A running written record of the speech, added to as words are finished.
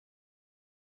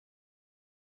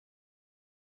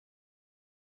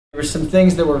There were some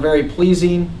things that were very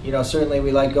pleasing. Certainly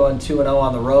we like going 2-0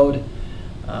 on the road.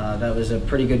 That was a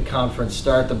pretty good conference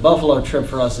start. The Buffalo trip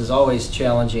for us is always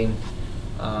challenging.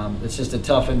 It's just a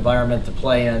tough environment to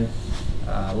play in.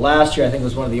 Last year I think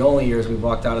was one of the only years we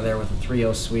walked out of there with a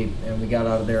 3-0 sweep, and we got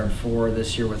out of there in 4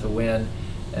 this year with a win.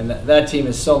 And that team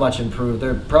is so much improved.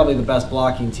 They're probably the best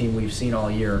blocking team we've seen all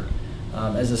year.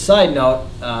 As a side note,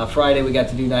 Friday we got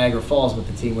to do Niagara Falls with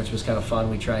the team, which was kind of fun.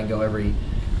 We try and go every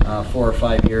 4 or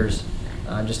 5 years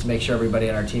just to make sure everybody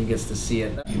on our team gets to see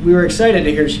it. We were excited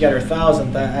to hear she got her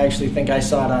 1,000th. I actually think I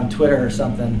saw it on Twitter or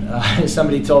something.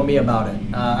 Somebody told me about it.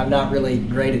 I'm not really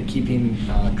great at keeping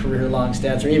career-long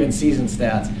stats or even season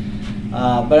stats.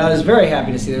 But I was very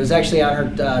happy to see it. It was actually on her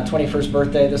 21st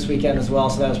birthday this weekend as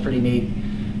well, so that was pretty neat.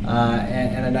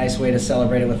 And a nice way to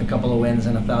celebrate it with a couple of wins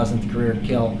and a 1,000th career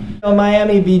kill.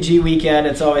 Miami BG weekend,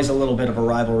 it's always a little bit of a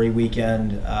rivalry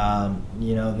weekend.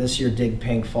 This year Dig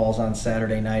Pink falls on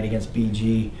Saturday night against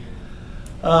BG.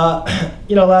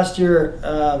 Last year,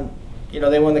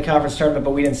 they won the conference tournament,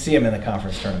 but we didn't see them in the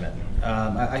conference tournament.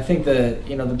 I think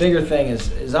the bigger thing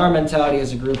is our mentality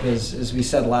as a group is, as we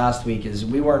said last week, is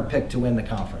we weren't picked to win the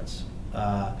conference.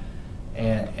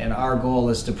 And our goal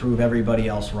is to prove everybody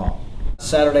else wrong.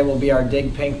 Saturday will be our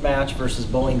Dig Pink match versus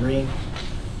Bowling Green.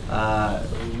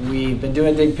 We've been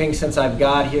doing Dig Pink since I've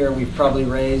got here. We've probably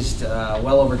raised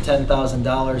well over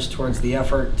 $10,000 towards the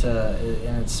effort,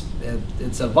 and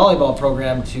it's a volleyball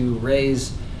program to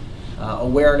raise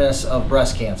awareness of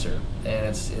breast cancer, and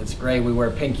it's great. We wear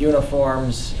pink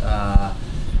uniforms.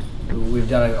 We've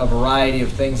done a variety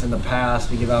of things in the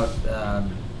past. We give out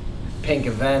pink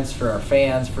events for our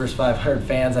fans. First 500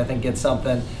 fans, I think, get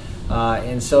something.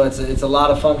 And so it's a lot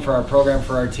of fun for our program,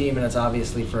 for our team, and it's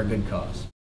obviously for a good cause.